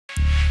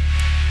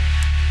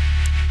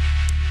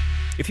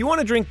If you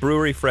want to drink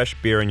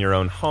brewery-fresh beer in your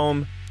own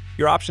home,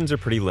 your options are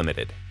pretty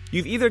limited.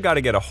 You've either got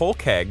to get a whole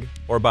keg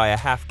or buy a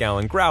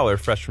half-gallon growler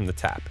fresh from the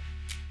tap.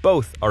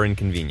 Both are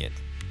inconvenient.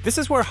 This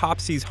is where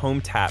Hopsy's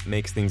HomeTap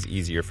makes things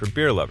easier for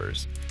beer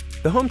lovers.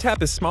 The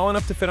HomeTap is small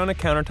enough to fit on a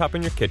countertop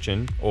in your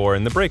kitchen or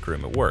in the break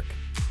room at work.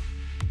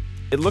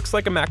 It looks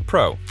like a Mac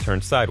Pro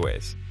turned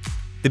sideways.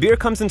 The beer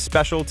comes in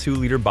special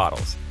 2-liter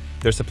bottles.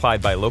 They're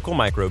supplied by local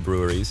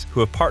microbreweries who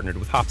have partnered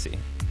with Hopsy.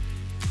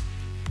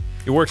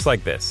 It works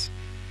like this.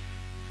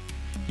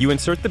 You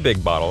insert the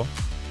big bottle,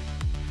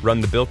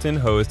 run the built-in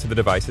hose to the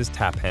device's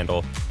tap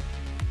handle,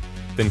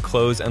 then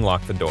close and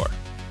lock the door.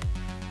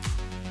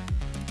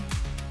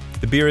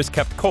 The beer is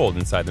kept cold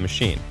inside the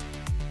machine.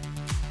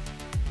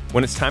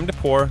 When it's time to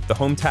pour, the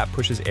HomeTap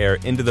pushes air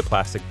into the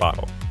plastic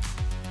bottle.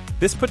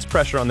 This puts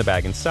pressure on the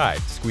bag inside,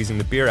 squeezing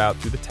the beer out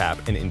through the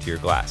tap and into your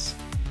glass.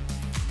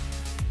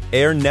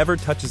 Air never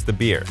touches the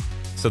beer,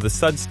 so the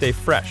suds stay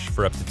fresh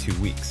for up to 2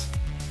 weeks.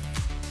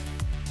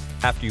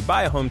 After you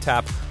buy a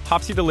HomeTap,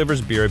 Hopsy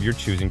delivers beer of your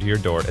choosing to your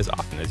door as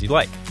often as you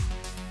like.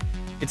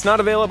 It's not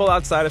available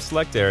outside of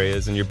select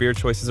areas and your beer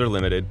choices are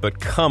limited, but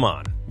come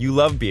on, you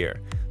love beer,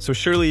 so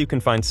surely you can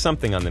find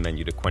something on the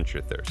menu to quench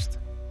your thirst.